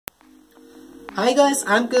Hi guys,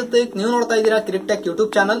 I am KIRIK. ನೀವು ನೋಡ್ತಾ ಇದ್ದೀರಾ KIRIK Tech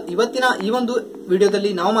ಯೂಟ್ಯೂಬ್ ಚಾನಲ್. ಇವತ್ತಿನ ಈ ಒಂದು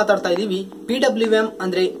ವಿಡಿಯೋದಲ್ಲಿ ನಾವು ಮಾತಾಡ್ತಾ ಇದೀವಿ PWM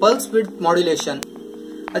ಅಂದ್ರೆ ಪಲ್ಸ್ ವಿಡ್ತ್ ಮಾಡ್ಯುಲೇಷನ್.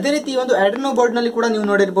 ಅದೇ ರೀತಿ ಈ ಒಂದು ಆರ್ಡಿನೋ ಬೋರ್ಡ್ ನಲ್ಲಿ ಕೂಡ ನೀವು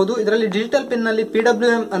ನೋಡಿರಬಹುದು. ಇದರಲ್ಲಿ ಡಿಜಿಟಲ್ ಪಿನ್ ನಲ್ಲಿ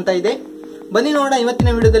PWM ಅಂತ ಇದೆ. ಬನ್ನಿ ನೋಡೋಣ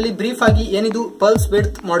ಇವತ್ತಿನ ವಿಡಿಯೋದಲ್ಲಿ ಬ್ರೀಫ್ ಆಗಿ ಏನಿದು ಪಲ್ಸ್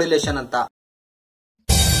ವಿಡ್ತ್ ಮಾಡ್ಯುಲೇಷನ್ ಅಂತ.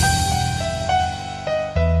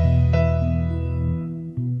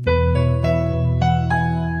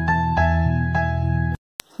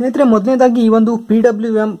 ಸ್ನೇಹಿತರೆ, ಮೊದಲನೇದಾಗಿ ಈ ಒಂದು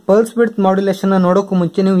PWM ಪಲ್ಸ್ ವಿಡ್ತ್ ಮಾಡ್ಯುಲೇಷನ್ ನೋಡೋಕ್ಕೂ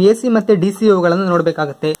ಮುಂಚೆ ನೀವು AC ಮತ್ತೆ DC ವೇವ್ಗಳನ್ನು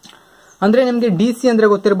ನೋಡಬೇಕಾಗುತ್ತೆ. ಅಂದ್ರೆ ನಿಮಗೆ DC ಅಂದ್ರೆ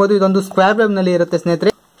ಗೊತ್ತಿರಬಹುದು, ಇದೊಂದು ಸ್ಕ್ವೇರ್ ವೇವ್ ನಲ್ಲಿ ಇರುತ್ತೆ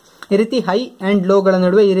ಸ್ನೇಹಿತರೆ. ಈ ರೀತಿ ಹೈ ಅಂಡ್ ಲೋ ಗಳ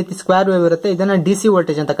ನಡುವೆ ಈ ರೀತಿ ಸ್ಕ್ವೇರ್ ವೇವ್ ಇರುತ್ತೆ. ಇದನ್ನ DC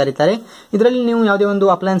ವೋಲ್ಟೇಜ್ ಅಂತ ಕರೀತಾರೆ. ಇದರಲ್ಲಿ ನೀವು ಯಾವುದೇ ಒಂದು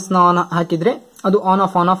ಅಪ್ಲಯನ್ಸ್ ನ ಆನ್ ಹಾಕಿದ್ರೆ ಅದು ಆನ್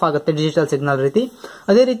ಆಫ್ ಆಗುತ್ತೆ, ಡಿಜಿಟಲ್ ಸಿಗ್ನಲ್ ರೀತಿ.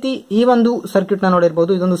 ಅದೇ ರೀತಿ ಈ ಒಂದು ಸರ್ಕ್ಯೂಟ್ ನ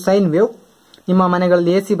ನೋಡಿರಬಹುದು, ಇದೊಂದು ಸೈನ್ ವೇವ್. ನಿಮ್ಮ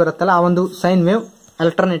ಮನೆಗಳಲ್ಲಿ AC ಬರುತ್ತಲ್ಲ, ಆ ಒಂದು ಸೈನ್ ವೇವ್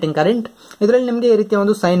ಅಲ್ಟರ್ನೇಟಿಂಗ್ ಕರೆಂಟ್. ಇದರಲ್ಲಿ ನಿಮಗೆ ಈ ರೀತಿಯ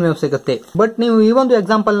ಒಂದು ಸೈನ್ ವೇವ್ ಸಿಗುತ್ತೆ. ಬಟ್ ನೀವು ಈ ಒಂದು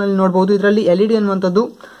ಎಕ್ಸಾಂಪಲ್ ನಲ್ಲಿ ನೋಡಬಹುದು, ಇದರಲ್ಲಿ LED ಅನ್ನುವಂಥದ್ದು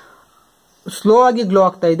ಸ್ಲೋ ಆಗಿ ಗ್ಲೋ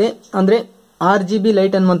ಆಗ್ತಾ ಇದೆ. ಅಂದ್ರೆ RGB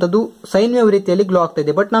ಲೈಟ್ ಅನ್ನುವಂಥದ್ದು ಸೈನ್ ವೇವ್ ರೀತಿಯಲ್ಲಿ ಗ್ಲೋ ಆಗ್ತಾ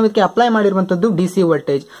ಇದೆ. ಬಟ್ ನಾವು ಇದಕ್ಕೆ ಅಪ್ಲೈ ಮಾಡಿರುವಂತದ್ದು DC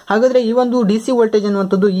ವೋಲ್ಟೇಜ್. ಹಾಗಾದ್ರೆ ಈ ಒಂದು DC ವೋಲ್ಟೇಜ್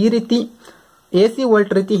ಅನ್ನುವಂಥದ್ದು ಈ ರೀತಿ AC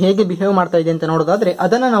ವೋಲ್ಟ್ ರೀತಿ ಹೇಗೆ ಬಿಹೇವ್ ಮಾಡ್ತಾ ಇದೆ ಅಂತ ನೋಡೋದಾದ್ರೆ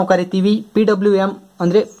ಅದನ್ನ ನಾವು ಕರಿತೀವಿ PWM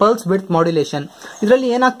ಅಂದ್ರೆ ಪಲ್ಸ್ ವಿಡ್ತ್ ಮಾಡ್ಯುಲೇಷನ್. ಇದರಲ್ಲಿ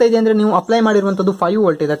ಏನಾಗ್ತಾ ಇದೆ ಅಂದ್ರೆ ನೀವು ಅಪ್ಲೈ ಮಾಡಿರುವಂತದ್ದು 5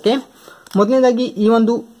 ವೋಲ್ಟ್. ಇದಕ್ಕೆ ಮೊದಲನೇದಾಗಿ ಈ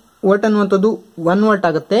ಒಂದು ವೋಲ್ಟ್ ಅನ್ನುವಂಥದ್ದು 1 ವೋಲ್ಟ್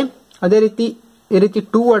ಆಗುತ್ತೆ. ಅದೇ ರೀತಿ ಈ ರೀತಿ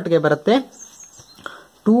 2 ವೋಲ್ಟ್ಗೆ ಬರುತ್ತೆ,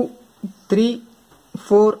 2, 3,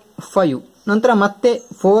 4, 5. ನಂತರ ಮತ್ತೆ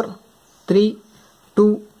 4, 3, 2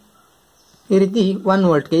 ಈ ರೀತಿ 1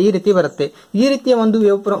 ವೋಲ್ಟ್ಗೆ ಈ ರೀತಿ ಬರುತ್ತೆ. ಈ ರೀತಿಯ ಒಂದು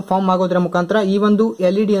ವೇವ್ ಫಾರ್ಮ್ ಆಗೋದ್ರ ಮುಖಾಂತರ ಈ ಒಂದು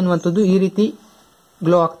LED ಅನ್ನುವಂಥದ್ದು ಈ ರೀತಿ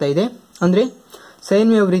ಗ್ಲೋ ಆಗ್ತಾ ಇದೆ. ಅಂದ್ರೆ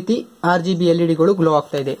ಸೈನ್ ವೇವ್ ರೀತಿ RGB LED ಗಳು ಗ್ಲೋ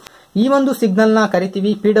ಆಗ್ತಾ ಇದೆ. ಈ ಒಂದು ಸಿಗ್ನಲ್ ನ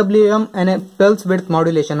ಕರಿತೀವಿ PWM ಪಲ್ಸ್ ವಿಡ್ತ್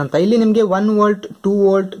ಮಾಡ್ಯುಲೇಷನ್ ಅಂತ. ಇಲ್ಲಿ ನಿಮಗೆ 1 volt, 2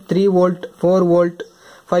 volt, 3 volt, 4 volt,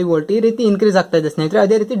 5 volt ಈ ರೀತಿ ಇನ್ಕ್ರೀಸ್ ಆಗ್ತಾ ಇದೆ ಸ್ನೇಹಿತರೆ.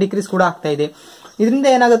 ಅದೇ ರೀತಿ ಡಿಕ್ರೀಸ್ ಕೂಡ ಆಗ್ತಾ ಇದೆ. ಇದರಿಂದ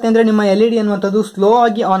ಏನಾಗುತ್ತೆ ಅಂದ್ರೆ ನಿಮ್ಮ LED ಅನ್ನುವಂಥದ್ದು ಸ್ಲೋ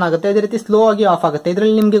ಆಗಿ ಆನ್ ಆಗುತ್ತೆ, ಅದೇ ರೀತಿ ಸ್ಲೋ ಆಗಿ ಆಫ್ ಆಗುತ್ತೆ.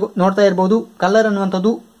 ಇದರಲ್ಲಿ ನಿಮಗೆ ನೋಡ್ತಾ ಇರಬಹುದು, ಕಲರ್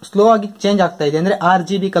ಅನ್ನುವಂಥದ್ದು ಸ್ಲೋ ಆಗಿ ಚೇಂಜ್ ಆಗ್ತಾ ಇದೆ. ಅಂದ್ರೆ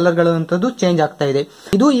RGB ಕಲರ್ ಗಳು ಚೇಂಜ್ ಆಗ್ತಾ ಇದೆ.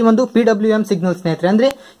 ಇದು ಈ ಒಂದು PWM ಸಿಗ್ನಲ್ ಸ್ನೇಹಿತರೆ. ಅಂದ್ರೆ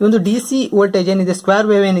ಈ ಒಂದು DC ವೋಲ್ಟೇಜ್ ಏನಿದೆ, ಸ್ಕ್ವೇರ್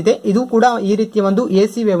ವೇವ್ ಏನಿದೆ, ಇದು ಕೂಡ ಈ ರೀತಿಯ ಒಂದು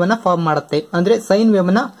AC ವೇವ್ ಅನ್ನ ಫಾರ್ಮ್ ಮಾಡುತ್ತೆ. ಅಂದ್ರೆ ಸೈನ್ ವೇವ್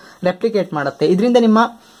ಅನ್ನ ರೆಪ್ಲಿಕೇಟ್ ಮಾಡುತ್ತೆ. ಇದರಿಂದ ನಿಮ್ಮ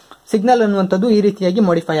ಸಿಗ್ನಲ್ ಅನ್ನುವಂಥದ್ದು ಈ ರೀತಿಯಾಗಿ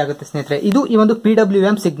ಮಾಡಿಫೈ ಆಗುತ್ತೆ ಸ್ನೇಹಿತರೆ. ಇದು ಈ ಒಂದು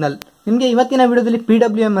PWM ಸಿಗ್ನಲ್. ನಿಮಗೆ ಇವತ್ತಿನ ವಿಡಿಯೋದಲ್ಲಿ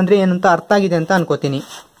PWM ಅಂದ್ರೆ ಏನಂತ ಅರ್ಥ ಆಗಿದೆ ಅಂತ ಅನ್ಕೋತೀನಿ.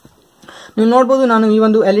 ನೀವು ನೋಡಬಹುದು, ನಾನು ಈ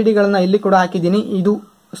ಒಂದು LED ಗಳನ್ನ ಇಲ್ಲಿ ಕೂಡ ಹಾಕಿದ್ದೀನಿ. ಇದು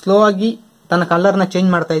ಸ್ಲೋ ಆಗಿ ತನ್ನ ಕಲರ್ ನ ಚೇಂಜ್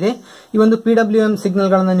ಮಾಡ್ತಾ ಇದೆ. ಈ ಒಂದು PWM ಸಿಗ್ನಲ್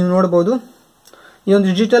ಗಳನ್ನ ನೀವು ನೋಡಬಹುದು. ಈ ಒಂದು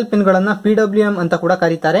ಡಿಜಿಟಲ್ ಪಿನ್ ಗಳನ್ನ PWM ಅಂತ ಕೂಡ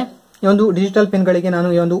ಕರೀತಾರೆ. ಈ ಒಂದು ಡಿಜಿಟಲ್ ಪಿನ್ ಗಳಿಗೆ ನಾನು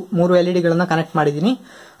ಈ ಒಂದು 3 LED ಗಳನ್ನ ಕನೆಕ್ಟ್ ಮಾಡಿದ್ದೀನಿ.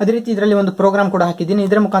 ಅದೇ ರೀತಿ ಇದರಲ್ಲಿ ಒಂದು ಪ್ರೋಗ್ರಾಮ್ ಕೂಡ ಹಾಕಿದ್ದೀನಿ.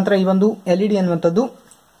 ಇದರ ಮುಖಾಂತರ ಈ ಒಂದು LED ಅನ್ನುವಂಥದ್ದು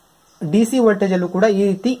DC ವೋಲ್ಟೇಜ್ ಅಲ್ಲೂ ಕೂಡ ಈ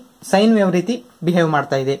ರೀತಿ ಸೈನ್ ವೇವ್ ರೀತಿ ಬಿಹೇವ್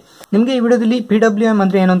ಮಾಡ್ತಾ ಇದೆ. ನಿಮಗೆ ಈ ವಿಡಿಯೋದಲ್ಲಿ PWM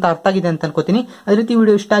ಅಂದ್ರೆ ಏನು ಅಂತ ಅರ್ಥ ಆಗಿದೆ ಅಂತ ಅನ್ಕೋತೀನಿ. ಅದೇ ರೀತಿ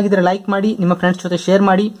ವಿಡಿಯೋ ಇಷ್ಟ ಆಗಿದ್ರೆ ಲೈಕ್ ಮಾಡಿ, ನಿಮ್ಮ ಫ್ರೆಂಡ್ಸ್ ಜೊತೆ ಶೇರ್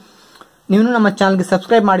ಮಾಡಿ. ನೀವು ನಮ್ಮ ಚಾನಲ್ಗೆ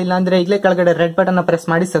ಸಬ್ಸ್ಕ್ರೈಬ್ ಮಾಡಿಲ್ಲ ಅಂದ್ರೆ ಈಗಲೇ ಕೆಳಗಡೆ ರೆಡ್ ಬಟನ್ ಪ್ರೆಸ್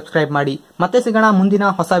ಮಾಡಿ ಸಬ್ಸ್ಕ್ರೈಬ್ ಮಾಡಿ. ಮತ್ತೆ ಸಿಗೋಣ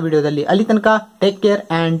ಮುಂದಿನ ಹೊಸ ವಿಡಿಯೋದಲ್ಲಿ. ಅಲ್ಲಿ ತನಕ take care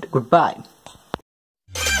and good bye.